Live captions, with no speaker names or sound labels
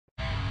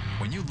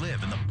When you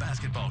live in the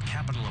basketball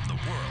capital of the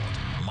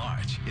world,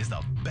 March is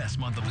the best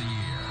month of the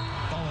year.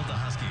 Follow the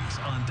Huskies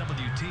on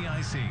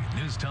WTIC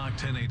News Talk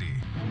 1080.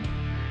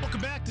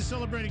 Welcome back to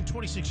celebrating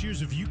 26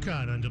 years of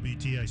UConn on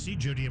WTIC.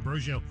 Joe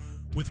D'Ambrosio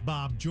with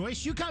Bob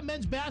Joyce. UConn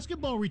men's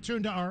basketball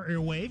returned to our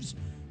airwaves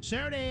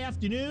Saturday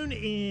afternoon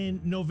in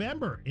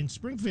November in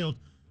Springfield.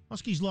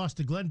 Huskies lost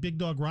to Glenn Big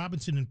Dog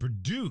Robinson and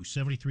Purdue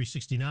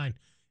 73-69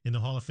 in the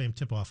Hall of Fame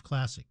Tip-Off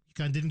Classic.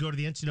 UConn didn't go to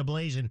the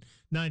NCAAs in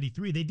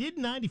 93. They did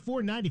in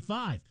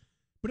 94-95.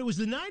 But it was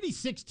the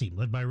 96 team,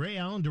 led by Ray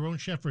Allen, Daron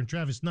Sheffer, and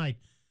Travis Knight,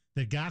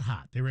 that got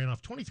hot. They ran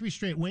off 23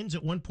 straight wins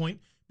at one point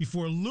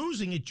before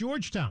losing at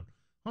Georgetown.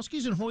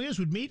 Huskies and Hoyas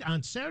would meet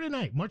on Saturday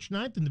night, March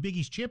 9th, in the Big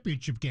East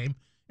Championship game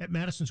at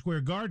Madison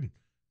Square Garden.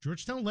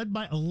 Georgetown led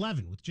by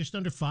 11 with just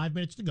under 5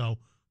 minutes to go.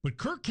 But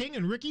Kirk King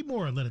and Ricky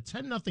Moore led a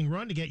 10-0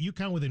 run to get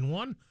UConn within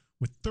one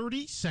with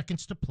 30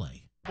 seconds to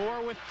play.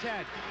 Moore with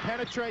 10,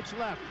 penetrates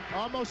left,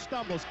 almost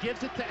stumbles,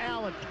 gives it to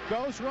Allen,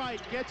 goes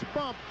right, gets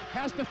bumped,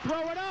 has to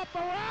throw it up,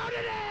 around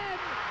and in!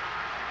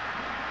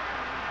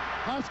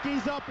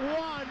 Huskies up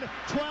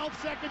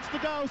 12 seconds to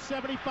go,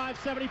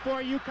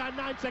 75-74, UConn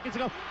 9 seconds to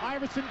go.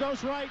 Iverson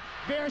goes right,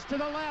 bears to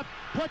the left,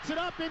 puts it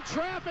up in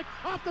traffic,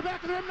 off the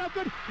back of the rim, no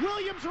good.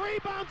 Williams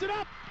rebounds it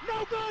up,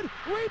 no good.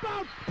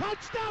 Rebound,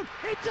 touchdown,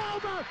 it's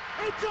over,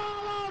 it's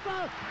all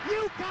over.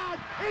 UConn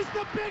is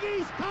the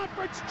Big East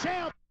Conference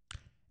champ.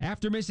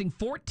 After missing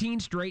 14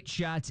 straight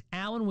shots,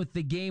 Allen with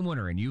the game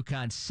winner in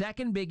UConn's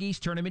second Big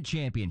East Tournament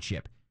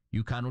championship.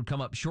 UConn would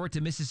come up short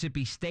to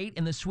Mississippi State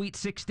in the Sweet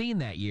 16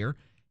 that year.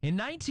 In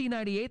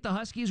 1998, the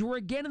Huskies were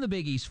again in the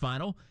Big East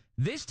Final,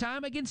 this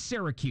time against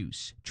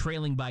Syracuse,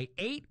 trailing by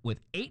 8 with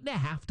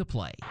 8.5 to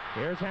play.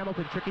 Here's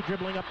Hamilton, tricky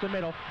dribbling up the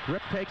middle.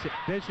 Rip takes it,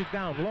 dishes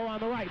down, low on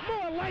the right.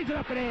 Moore lays it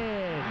up and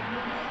in.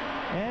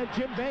 And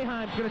Jim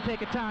Boeheim's going to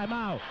take a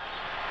timeout.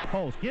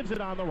 Pulls, gives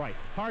it on the right.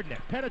 Hardnett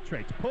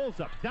penetrates,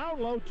 pulls up, down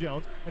low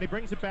Jones, and he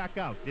brings it back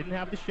out. Didn't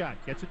have the shot.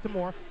 Gets it to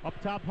Moore. Up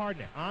top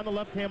Hardnett. On the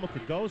left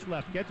Hamilton. Goes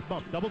left. Gets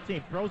bumped. Double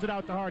team. Throws it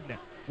out to Hardnett.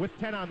 With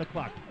 10 on the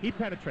clock. He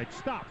penetrates,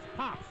 stops,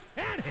 pops,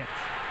 and hits.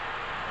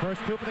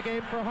 First two for the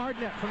game for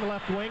Hardnett from the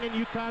left wing, and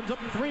UConn's up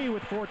 3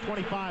 with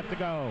 4:25 to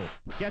go.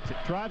 Gets it,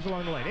 drives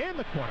along the lane, in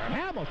the corner.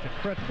 Hamilton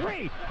for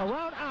 3,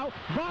 around out.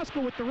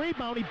 Vosco with the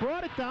rebound. He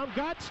brought it down,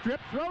 got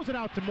stripped, throws it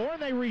out to Moore,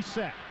 and they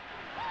reset.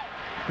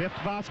 Fifth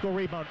Vosco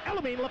rebound.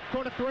 El-Amin left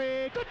corner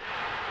 3. Good.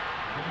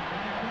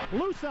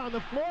 Loose on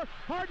the floor.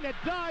 Hardnett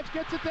dives,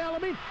 gets it to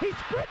El-Amin. He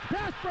sprints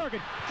past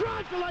Bergen,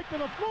 drives the length of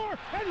the floor,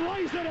 and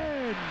lays it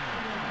in.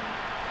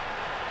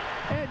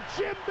 And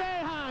Jim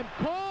Boeheim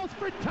calls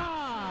for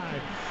time.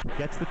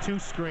 Gets the 2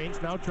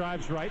 screens, now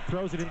drives right,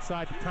 throws it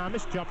inside to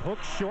Thomas, jump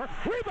hook short,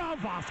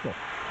 rebound Vosco.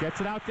 Gets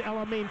it out to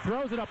El-Amin,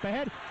 throws it up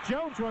ahead.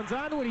 Jones runs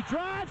onto it, he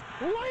drives,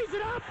 lays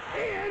it up,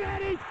 in,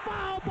 and he's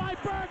fouled by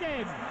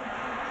Bergen.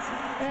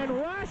 And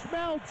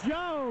Rashmel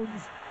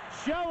Jones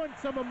showing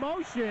some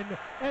emotion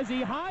as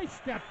he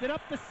high-stepped it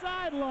up the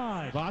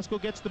sideline.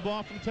 Vosco gets the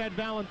ball from Ted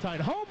Valentine.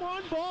 Home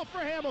run ball for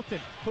Hamilton,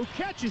 who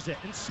catches it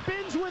and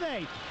spins with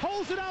 8,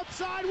 holds it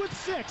outside with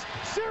 6.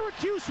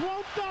 Syracuse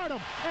won't guard him,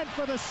 and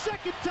for the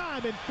second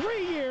time in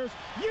 3 years,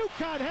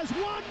 UConn has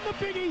won the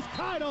Big East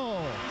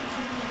title.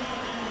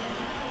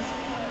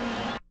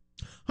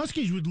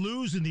 Huskies would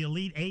lose in the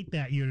Elite 8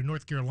 that year to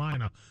North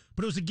Carolina,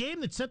 but it was a game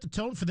that set the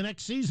tone for the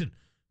next season.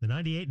 The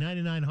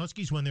 98-99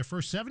 Huskies won their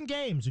first 7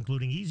 games,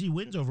 including easy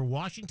wins over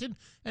Washington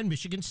and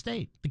Michigan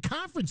State. The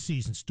conference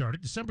season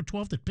started December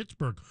 12th at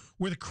Pittsburgh,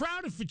 where the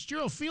crowd at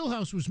Fitzgerald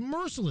Fieldhouse was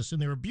merciless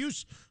in their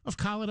abuse of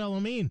Khalid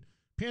El-Amin.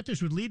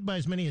 Panthers would lead by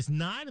as many as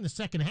 9 in the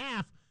second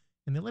half,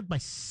 and they led by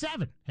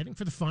 7 heading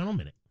for the final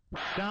minute.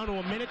 Down to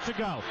a minute to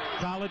go.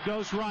 Khalid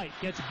goes right,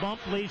 gets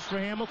bumped, leaves for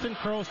Hamilton,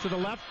 curls to the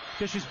left,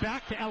 dishes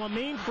back to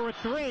El-Amin for a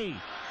 3.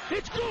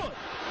 It's good!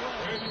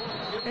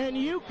 And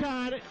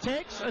UConn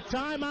takes a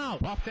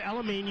timeout. Off to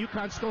El-Amin.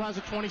 UConn still has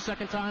a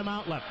 20-second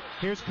timeout left.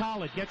 Here's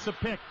Khalid, gets a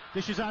pick,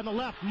 dishes on the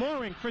left,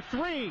 Mooring for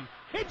 3.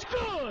 It's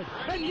good!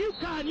 And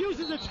UConn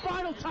uses its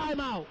final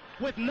timeout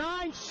with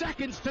 9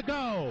 seconds to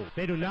go.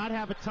 They do not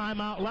have a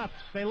timeout left.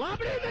 They lob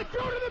it in, they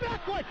throw it in the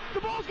backcourt. The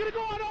ball's going to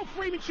go on. Oh,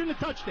 Freeman shouldn't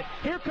have touched it.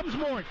 Here comes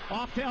Mooring.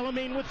 Off to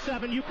El-Amin with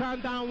 7.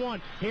 UConn down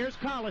 1. Here's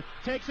Khalid.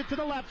 Takes it to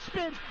the left,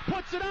 spins,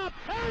 puts it up,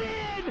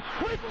 and in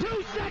with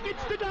 2 seconds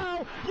to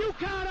go.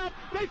 UConn up.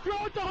 They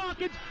throw it to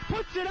Hawkins.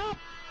 Puts it up.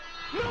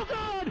 No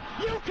good.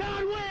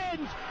 UConn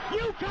wins.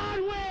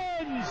 UConn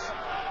wins.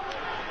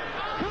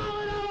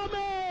 Khalid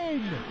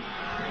El-Amin.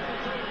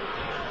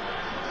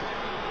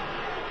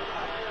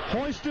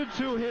 Hoisted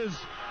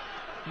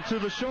to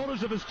the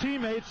shoulders of his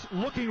teammates,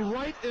 looking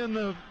right in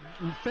the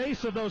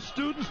face of those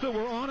students that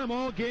were on him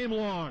all game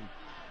long.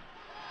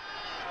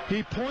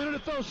 He pointed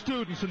at those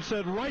students and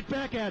said, "Right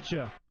back at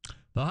you."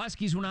 The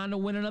Huskies went on to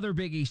win another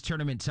Big East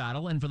tournament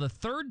title, and for the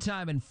 3rd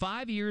time in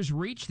 5 years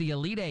reached the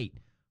Elite 8,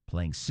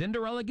 playing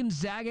Cinderella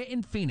Gonzaga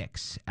in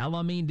Phoenix.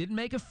 El-Amin didn't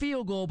make a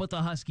field goal, but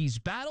the Huskies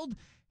battled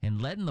and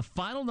led in the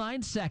final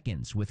 9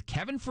 seconds with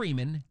Kevin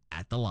Freeman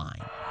at the line.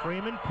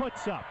 Freeman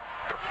puts up,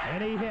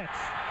 and he hits.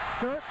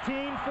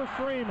 13 for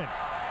Freeman.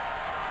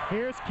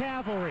 Here's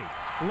Cavalry.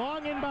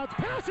 Long inbounds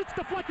pass. It's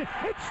deflected.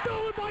 It's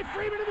stolen by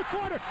Freeman in the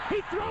corner.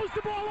 He throws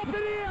the ball up in the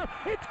air.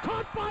 It's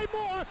caught by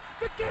Moore.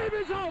 The game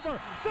is over.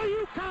 The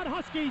UConn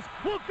Huskies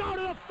will go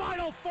to the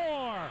Final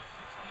Four.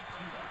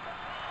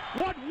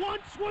 What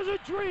once was a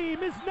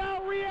dream is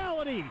now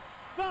reality.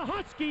 The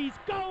Huskies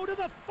go to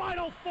the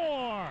Final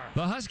Four.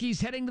 The Huskies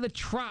heading to the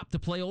Trop to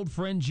play old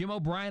friend Jim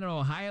O'Brien at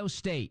Ohio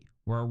State,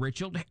 where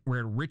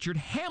Richard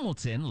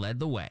Hamilton led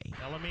the way.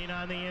 El-Amin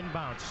on the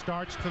inbound,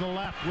 starts to the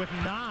left with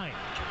 9.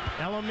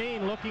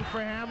 El-Amin looking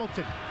for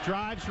Hamilton,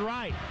 drives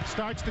right,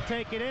 starts to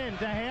take it in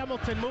to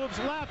Hamilton, moves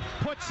left,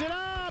 puts it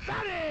up,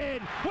 and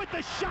in with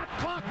the shot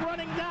clock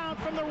running down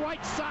from the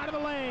right side of the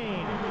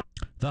lane.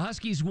 The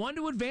Huskies won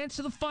to advance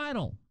to the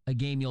final, a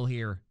game you'll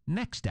hear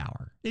next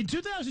hour. In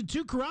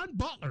 2002, Caron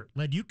Butler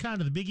led UConn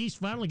to the Big East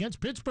final against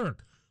Pittsburgh.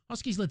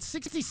 Huskies led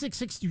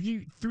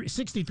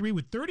 66-63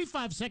 with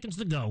 35 seconds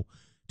to go.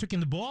 Took in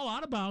the ball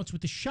out of bounds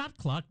with the shot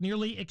clock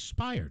nearly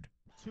expired.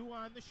 2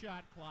 on the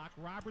shot clock.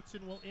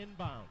 Robertson will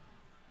inbound.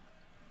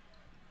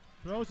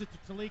 Throws it to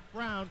Taliek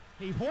Brown.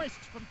 He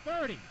hoists from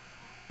 30.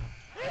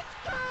 It's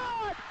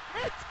good!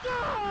 It's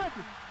good!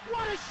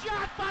 What a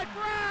shot by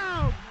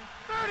Brown!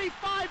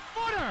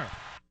 35-footer!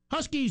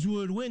 Huskies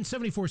would win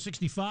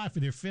 74-65 for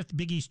their 5th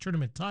Big East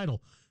tournament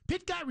title.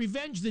 Pitt got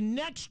revenge the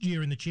next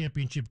year in the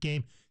championship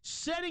game,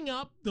 setting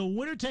up the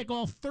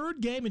winner-take-all 3rd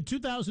game in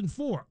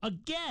 2004.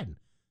 Again,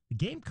 the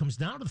game comes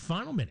down to the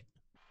final minute.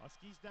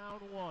 Huskies down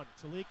 1.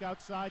 Taliek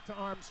outside to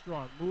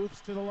Armstrong.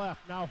 Moves to the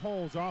left. Now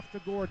holds off to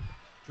Gordon.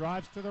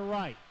 Drives to the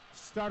right.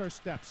 Stutter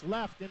steps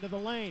left into the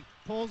lane.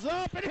 Pulls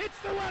up and hits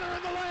the runner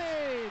in the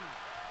lane.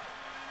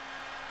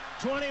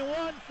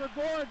 21 for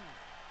Gordon.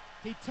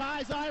 He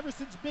ties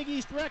Iverson's Big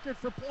East record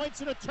for points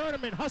in a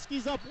tournament.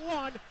 Huskies up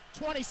 1,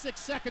 26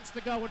 seconds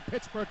to go, and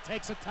Pittsburgh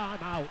takes a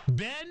timeout.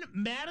 Ben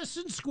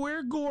Madison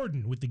Square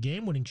Gordon with the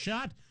game-winning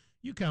shot.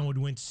 UConn would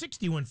win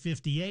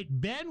 61-58.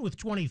 Ben, with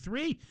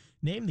 23,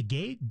 named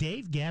the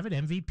Dave Gavitt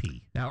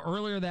MVP. Now,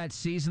 earlier that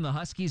season, the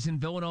Huskies in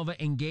Villanova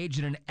engaged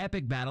in an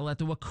epic battle at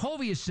the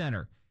Wachovia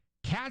Center.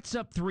 Cats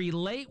up 3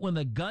 late when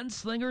the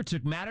gunslinger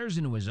took matters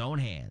into his own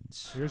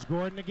hands. Here's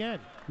Gordon again,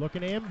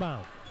 looking to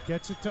inbound.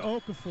 Gets it to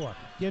Okafor,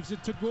 gives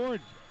it to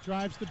Gordon,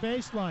 drives the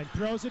baseline,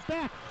 throws it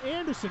back.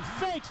 Anderson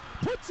fakes,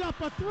 puts up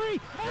a 3,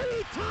 and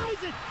he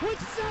ties it with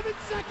 7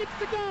 seconds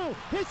to go.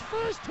 His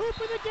first hoop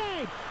of the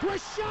game,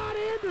 Rashad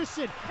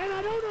Anderson, and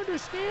I don't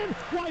understand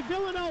why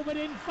Villanova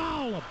didn't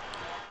foul him.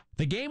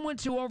 The game went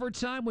to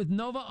overtime with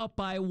Nova up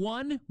by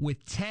 1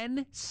 with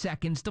 10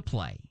 seconds to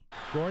play.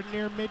 Gordon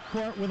near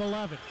midcourt with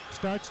 11.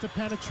 Starts to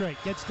penetrate.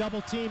 Gets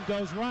double teamed.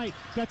 Goes right.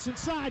 Cuts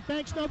inside.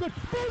 Banks no good.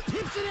 Boone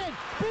tips it in.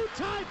 Boone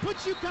tie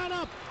puts UConn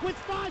up with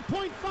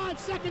 5.5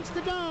 seconds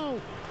to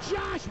go.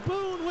 Josh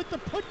Boone with the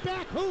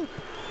putback hoop.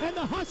 And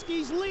the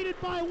Huskies lead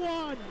it by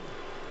 1.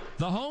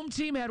 The home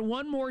team had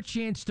one more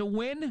chance to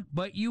win,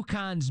 but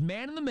UConn's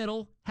man in the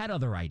middle had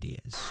other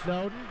ideas.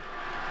 Snowden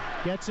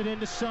gets it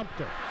into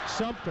Sumter.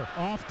 Sumter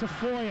off to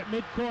Foy at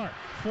midcourt.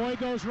 Foy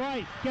goes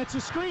right, gets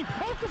a screen.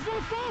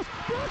 Okafor falls,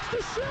 blocks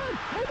the shot,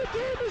 and the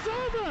game is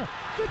over.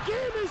 The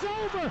game is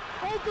over.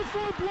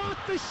 Okafor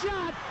blocked the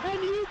shot, and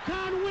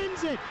UConn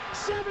wins it.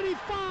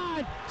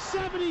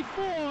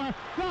 75-74.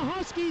 The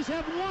Huskies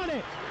have won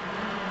it.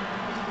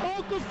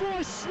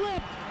 Okafor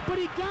slipped, but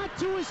he got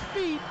to his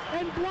feet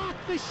and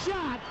blocked the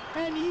shot,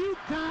 and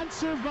UConn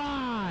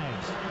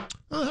survives.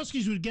 Well, the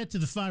Huskies would get to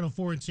the Final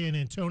Four in San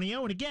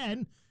Antonio, and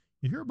again,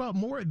 you hear about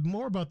more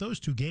about those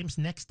 2 games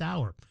next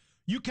hour.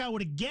 UConn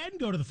would again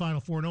go to the Final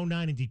Four in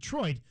 2009 in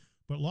Detroit,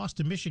 but lost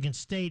to Michigan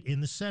State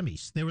in the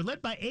semis. They were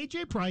led by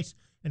A.J. Price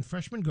and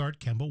freshman guard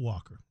Kemba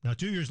Walker. Now,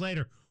 2 years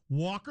later,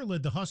 Walker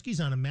led the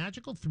Huskies on a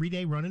magical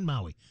 3-day run in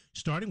Maui,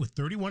 starting with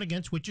 31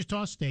 against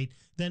Wichita State,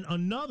 then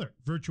another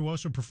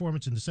virtuoso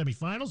performance in the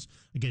semifinals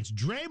against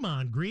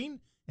Draymond Green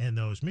and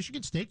those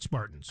Michigan State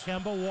Spartans.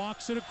 Kemba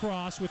walks it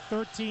across with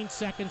 13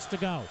 seconds to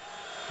go.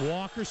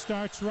 Walker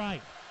starts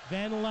right,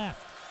 then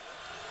left.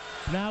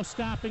 Now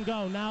stop and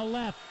go, now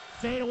left.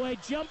 Fadeaway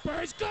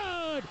jumper is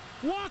good.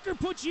 Walker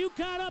puts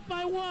UConn up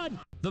by 1.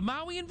 The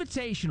Maui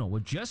Invitational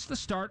was just the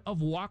start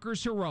of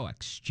Walker's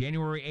heroics.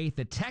 January 8th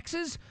at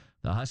Texas,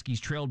 the Huskies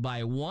trailed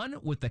by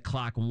 1 with the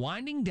clock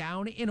winding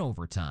down in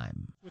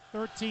overtime. With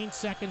 13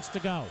 seconds to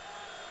go.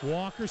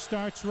 Walker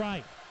starts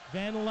right,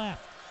 then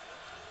left.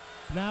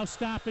 Now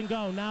stop and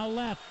go, now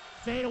left.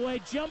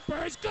 Fadeaway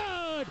jumper is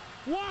good.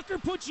 Walker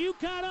puts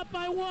UConn up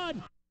by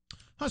 1.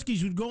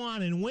 Huskies would go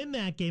on and win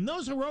that game.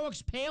 Those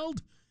heroics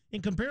paled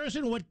in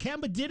comparison to what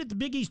Kemba did at the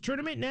Big East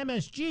tournament in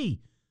MSG.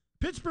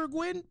 Pittsburgh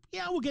win?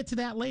 Yeah, we'll get to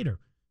that later.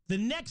 The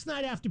next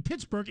night after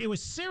Pittsburgh, it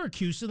was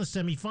Syracuse in the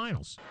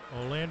semifinals.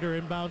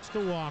 Olander inbounds to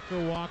Walker.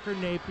 Walker,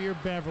 Napier,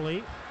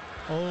 Beverly.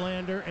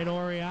 Olander and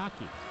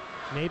Oriaki.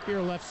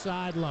 Napier left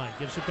sideline.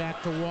 Gives it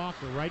back to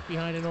Walker. Right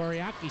behind an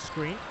Oriaki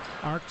screen.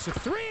 Arcs a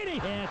 3 and he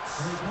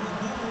hits.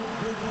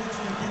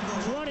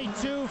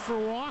 22 for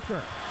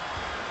Walker.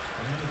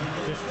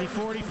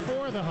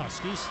 50-44 the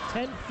Huskies.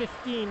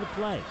 10-15 to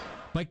play.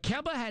 But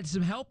Kemba had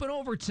some help in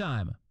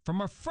overtime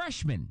from a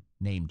freshman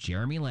named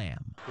Jeremy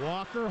Lamb.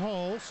 Walker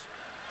holds.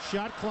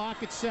 Shot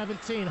clock at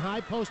 17. High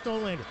post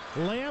Olander.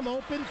 Lamb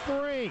open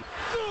three.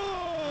 Good!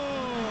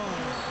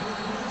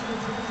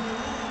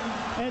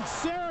 And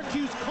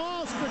Syracuse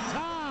calls for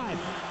time.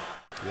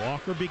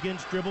 Walker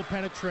begins dribble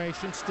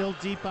penetration, still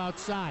deep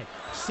outside.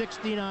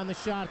 16 on the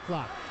shot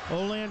clock.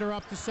 Olander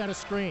up to set a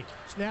screen.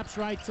 Snaps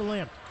right to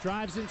Lamb.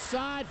 Drives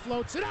inside,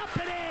 floats it up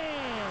and in!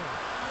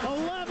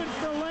 11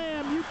 for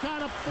Lamb.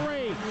 UConn up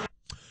 3.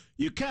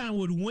 UConn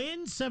would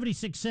win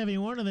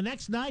 76-71, and the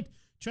next night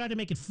tried to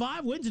make it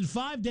 5 wins in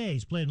 5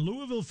 days, playing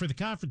Louisville for the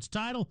conference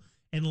title,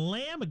 and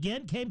Lamb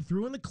again came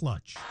through in the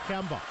clutch.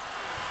 Kemba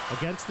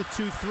against the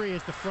 2-3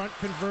 as the front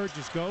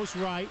converges. Goes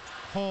right,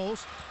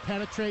 holds,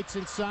 penetrates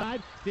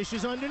inside,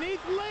 dishes underneath.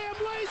 Lamb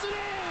lays it in!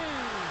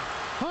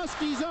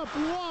 Huskies up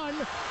 1,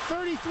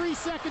 33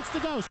 seconds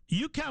to go.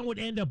 UConn would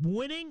end up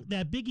winning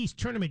that Big East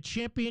Tournament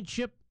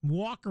championship.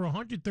 Walker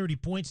 130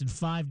 points in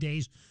 5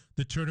 days,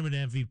 the tournament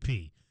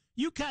MVP.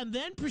 UConn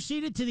then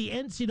proceeded to the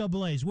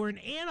NCAAs, where in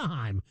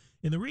Anaheim,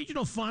 in the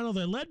regional final,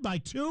 they're led by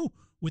 2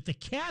 with the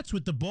Cats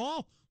with the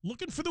ball,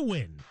 looking for the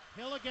win.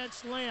 Hill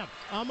against Lamb.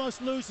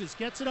 Almost loses.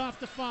 Gets it off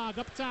to Fogg.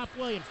 Up top,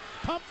 Williams.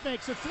 Pump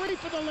fakes. A 3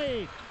 for the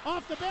lead.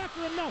 Off the back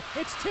rim, no.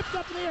 It's tipped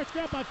up in the air. It's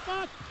grabbed by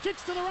Fogg.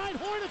 Kicks to the right.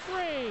 Horn, a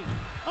 3.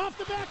 Off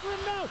the back rim,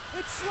 no.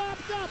 It's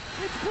slapped up.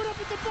 It's put up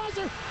at the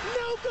buzzer.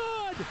 No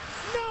good.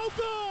 No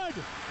good.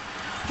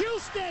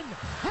 Houston,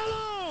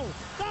 hello.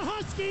 The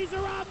Huskies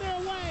are on their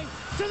way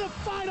to the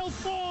Final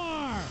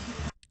Four.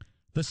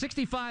 The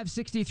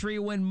 65-63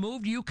 win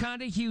moved UConn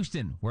to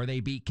Houston, where they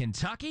beat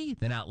Kentucky,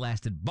 then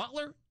outlasted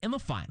Butler in the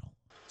final.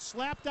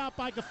 Slapped out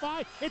by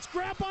Gaffey. It's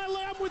grabbed by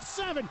Lamb with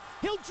 7.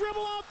 He'll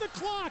dribble out the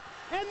clock.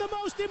 And the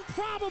most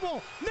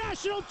improbable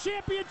national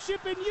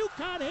championship in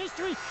UConn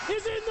history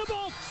is in the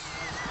books.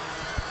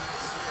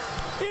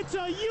 It's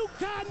a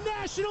UConn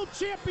national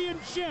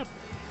championship.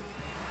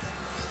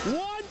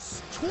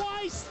 Once,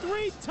 twice,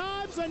 3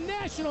 times a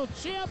national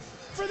champ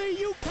for the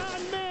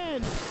UConn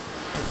men.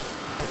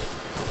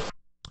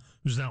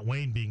 It was not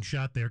Wayne being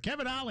shot there.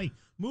 Kevin Ollie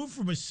moved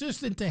from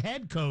assistant to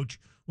head coach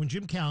when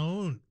Jim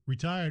Calhoun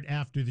retired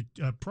after the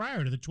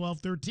prior to the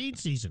 12-13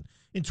 season.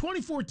 In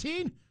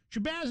 2014,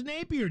 Shabazz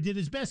Napier did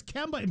his best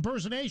Kemba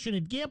impersonation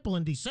at Gamble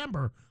in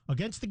December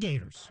against the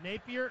Gators.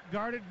 Napier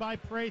guarded by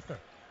Prather.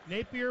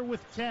 Napier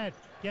with Ted.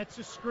 Gets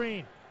a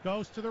screen.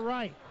 Goes to the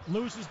right.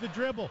 Loses the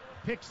dribble.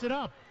 Picks it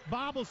up.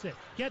 Bobbles it.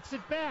 Gets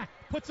it back.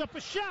 Puts up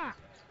a shot.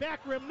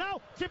 Back rim,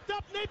 no. Tipped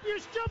up.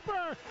 Napier's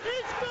jumper.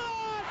 It's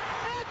good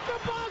at the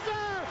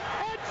buzzer.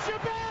 And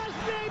Shabazz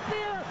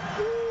Napier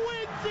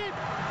wins it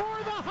for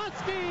the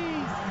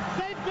Huskies.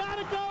 They've got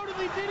to go to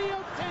the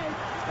videotape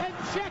and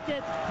check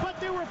it. But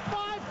there were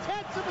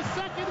 5/10 of a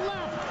second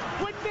left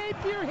when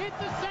Napier hit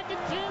the second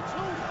chance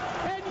hoop.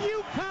 And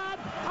UConn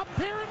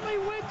apparently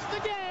wins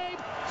the game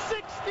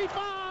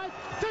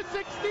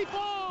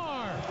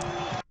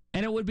 65-64.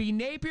 And it would be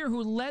Napier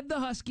who led the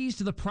Huskies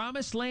to the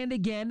promised land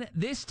again,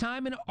 this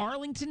time in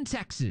Arlington,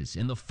 Texas,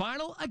 in the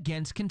final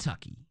against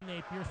Kentucky.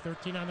 Napier,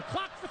 13 on the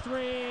clock for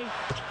 3.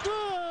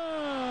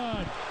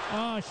 Good!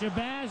 Oh,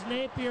 Shabazz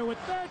Napier with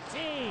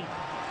 13.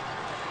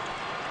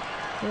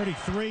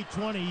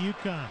 33-20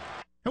 UConn.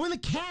 And when the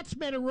Cats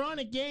made a run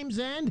at game's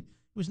end, it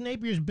was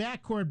Napier's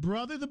backcourt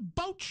brother, the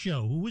Boat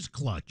Show, who was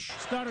clutch.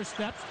 Stutter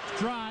steps,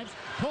 drives,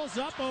 pulls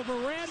up over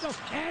Randall,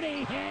 and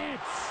he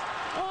hits!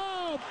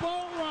 Oh,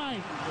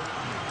 Boatwright!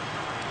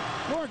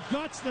 More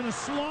guts than a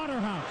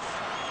slaughterhouse.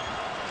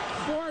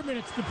 4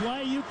 minutes to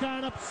play.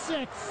 UConn up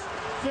 6,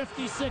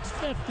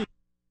 56-50.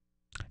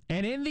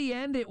 And in the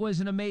end, it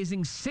was an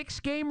amazing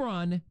 6-game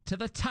run to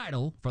the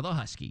title for the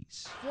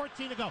Huskies.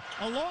 14 to go.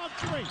 A long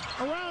 3.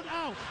 Around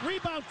out.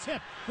 Rebound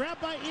tip.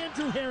 Grabbed by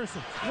Andrew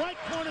Harrison. Right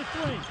corner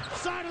 3.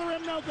 Side of the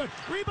rim, no good.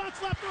 Rebound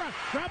slapped around.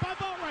 Grabbed by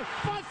Boatwright.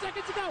 5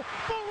 seconds to go.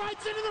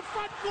 Boatwright's into the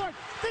front court.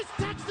 This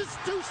Texas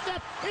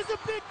two-step is a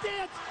big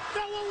dance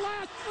that will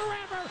last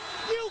forever.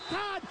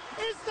 UConn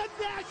is the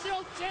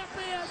national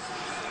champions.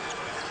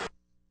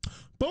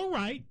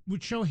 Boatwright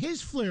would show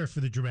his flair for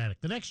the dramatic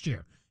the next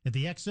year at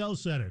the XL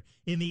Center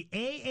in the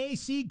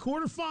AAC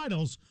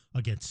quarterfinals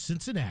against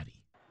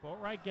Cincinnati.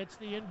 Boatwright gets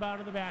the inbound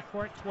in the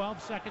backcourt.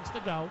 12 seconds to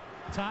go.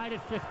 Tied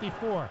at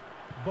 54.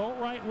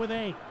 Boatwright with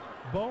 8.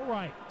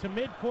 Boatwright to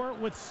midcourt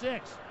with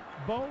 6.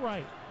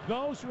 Boatwright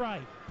goes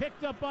right.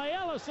 Picked up by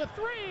Ellis. A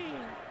 3.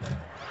 Good!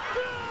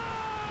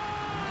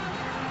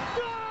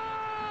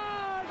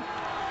 Good!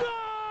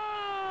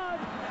 Good!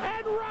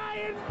 And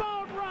Ryan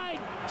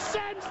Boatwright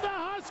sends the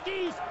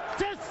Huskies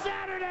to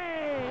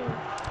Saturday.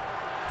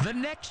 The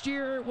next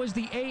year was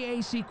the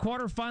AAC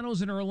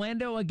quarterfinals in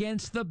Orlando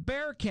against the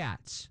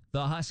Bearcats.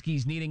 The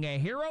Huskies needing a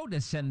hero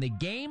to send the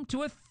game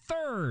to a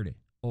 3rd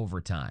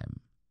overtime.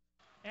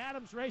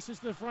 Adams races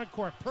to the front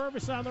court.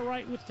 Purvis on the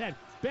right with 10.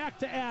 Back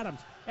to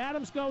Adams.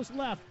 Adams goes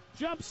left.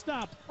 Jump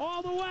stop.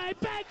 All the way.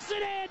 Banks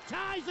it in.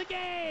 Ties the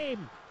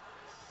game.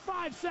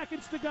 5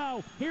 seconds to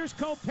go. Here's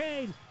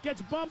Copain.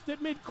 Gets bumped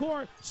at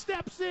midcourt.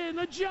 Steps in.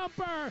 A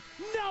jumper.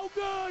 No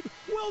good.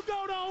 We'll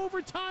go to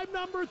overtime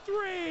number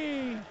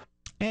 3.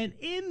 And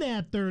in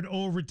that third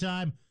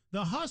overtime,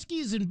 the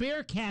Huskies and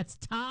Bearcats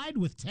tied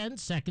with 10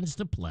 seconds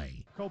to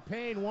play.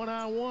 Copain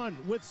one-on-one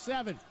with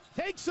 7.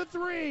 Takes a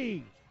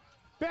 3.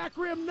 Back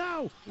rim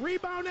now.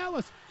 Rebound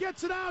Ellis.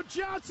 Gets it out.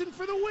 Johnson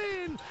for the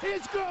win.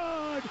 It's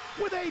good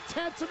with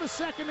 0.8 of a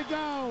second to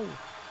go.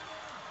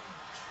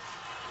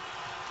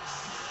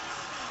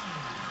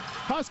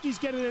 Huskies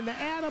get it into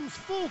Adams.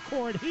 Full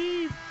court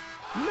heave.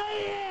 They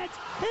hit.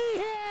 He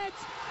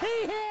hits.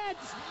 He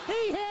hits.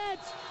 He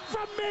hits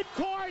from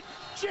midcourt.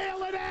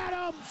 Jalen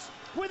Adams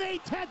with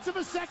 0.8 of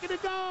a second to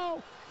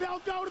go.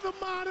 They'll go to the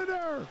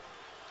monitor.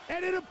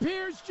 And it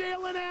appears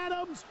Jalen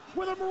Adams,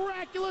 with a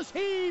miraculous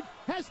heave,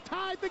 has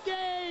tied the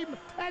game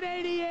at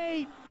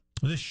 88.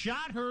 The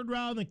shot heard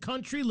around the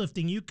country,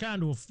 lifting UConn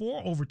to a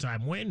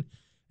 4-overtime win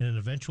and an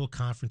eventual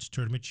conference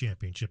tournament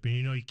championship. And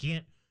you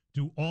can't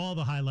do all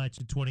the highlights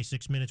in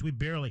 26 minutes. We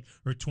barely,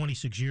 or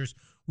 26 years,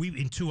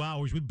 in 2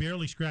 hours, we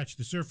barely scratched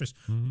the surface.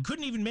 Mm-hmm.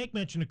 Couldn't even make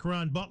mention of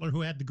Caron Butler,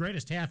 who had the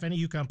greatest half any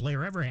UConn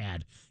player ever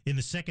had in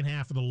the second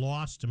half of the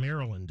loss to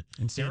Maryland.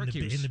 And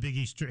Syracuse. In the Big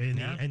East, in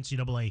the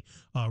NCAA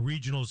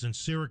regionals in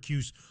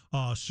Syracuse.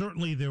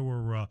 Certainly there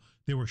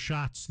were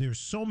shots. There's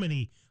so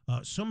many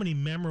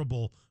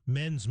memorable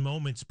men's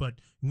moments. But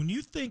when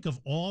you think of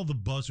all the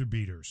buzzer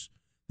beaters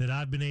that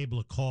I've been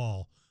able to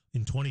call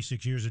in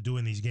 26 years of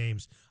doing these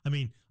games, I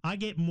mean, I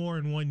get more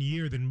in 1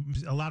 year than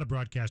a lot of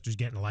broadcasters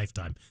get in a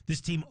lifetime. This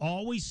team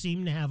always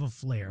seemed to have a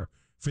flair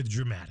for the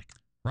dramatic.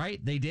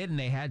 Right, they did, and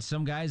they had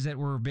some guys that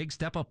were big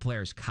step-up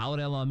players. Khalid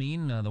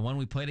El-Amin, the one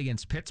we played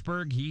against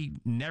Pittsburgh, he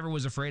never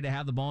was afraid to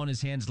have the ball in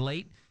his hands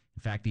late.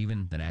 In fact,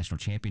 even the national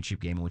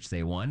championship game in which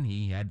they won,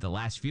 he had the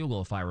last field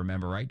goal, if I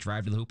remember right,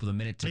 drive to the hoop with a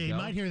minute to go. You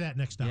might hear that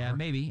next hour. Yeah,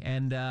 maybe,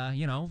 and,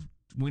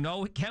 we know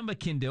what Kemba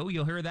can do.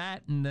 You'll hear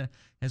that. And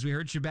as we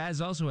heard, Shabazz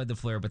also had the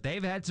flair. But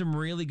they've had some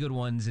really good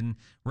ones. And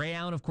Ray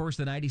Allen, of course,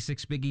 the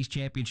 96 Big East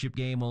championship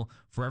game will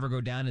forever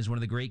go down as one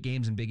of the great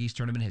games in Big East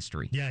tournament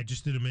history. Yeah,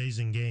 just an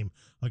amazing game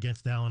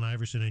against Allen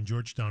Iverson in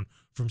Georgetown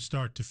from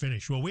start to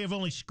finish. Well, we have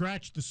only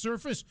scratched the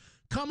surface.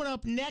 Coming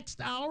up next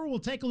hour, we'll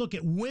take a look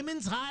at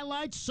women's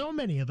highlights. So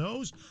many of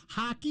those.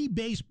 Hockey,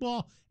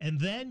 baseball, and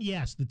then,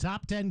 yes, the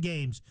top 10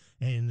 games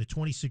in the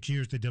 26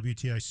 years that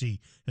WTIC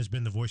has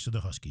been the voice of the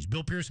Huskies.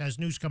 Bill Pierce has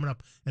news coming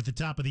up at the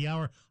top of the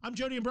hour. I'm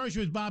Jody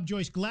D'Ambrosio with Bob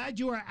Joyce. Glad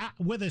you are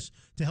with us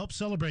to help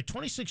celebrate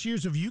 26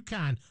 years of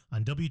UConn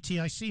on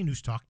WTIC News Talk.